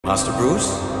Master Bruce?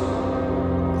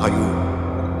 Are you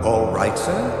all right,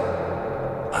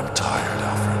 sir? I'm tired,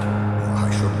 Alfred. I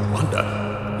shouldn't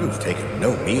wonder. You've taken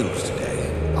no meals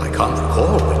today. I can't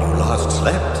recall when you last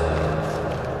slept.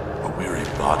 A weary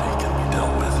body can be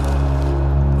dealt with,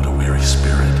 but a weary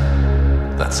spirit,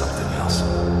 that's something else.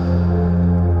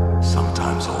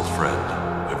 Sometimes, old friend,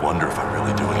 I wonder if I'm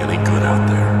really doing any good out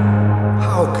there.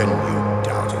 How can you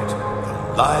doubt it? The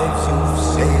lives you've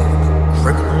saved, the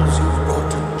criminals you've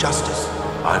brought to justice.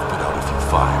 I've put out a few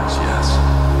fires, yes.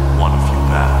 Won a few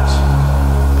battles.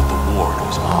 But the war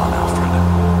goes on, Alfred.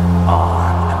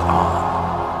 On and on.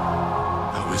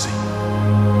 How is he?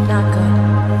 Not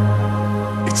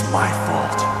good. It's my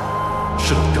fault.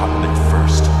 Should have gotten it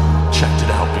first. Checked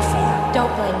it out before. Don't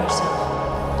blame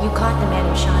yourself. You caught the man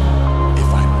who shot him. If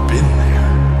I'd been there...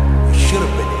 You should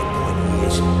have been there, boy,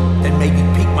 years. Then maybe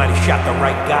Pete might have shot the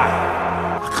right guy.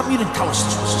 How come you didn't tell us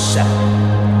this was a setup?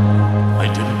 I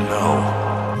didn't know.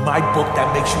 In my book, that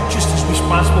makes you just as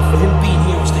responsible for him being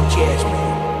here as the jazz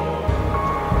man.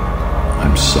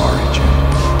 I'm sorry, Jim.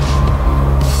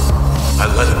 I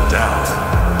let him down.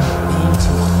 Being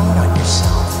too hard on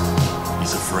yourself.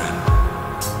 He's a friend.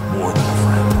 More than a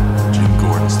friend. Jim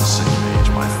Gordon's the same age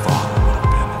my father would have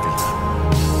been if he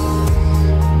lived.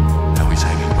 Now he's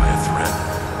hanging by a thread.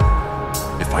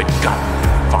 If I'd gotten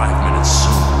there 5 minutes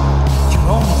sooner... You're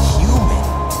only human.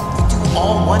 You do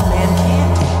all one man can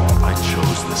do. I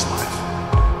chose this life.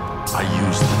 I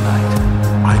used the night.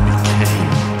 I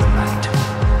became the night.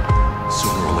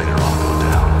 Sooner or later I'll go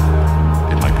down.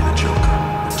 It might be the Joker,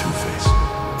 or Two-Face,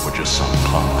 or just some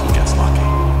punk who gets lucky.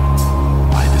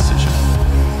 My decision.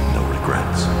 No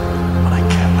regrets. But I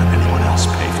can't let anyone else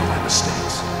pay for my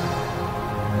mistakes.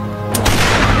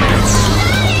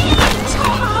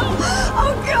 Tom!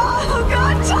 Oh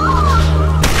God, Tom!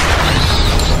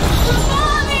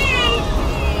 Mommy!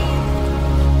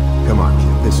 Come on,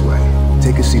 kid, this way.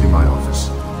 Take a seat in my office.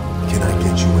 Can I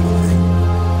get you anything?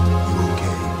 You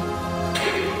okay?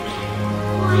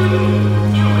 What are you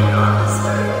doing,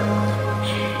 officer?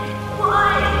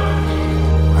 Why?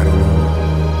 I don't know.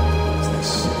 As they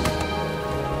say,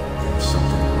 there's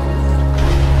something wrong with it.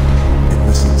 And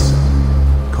listen, son,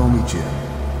 call me Jim.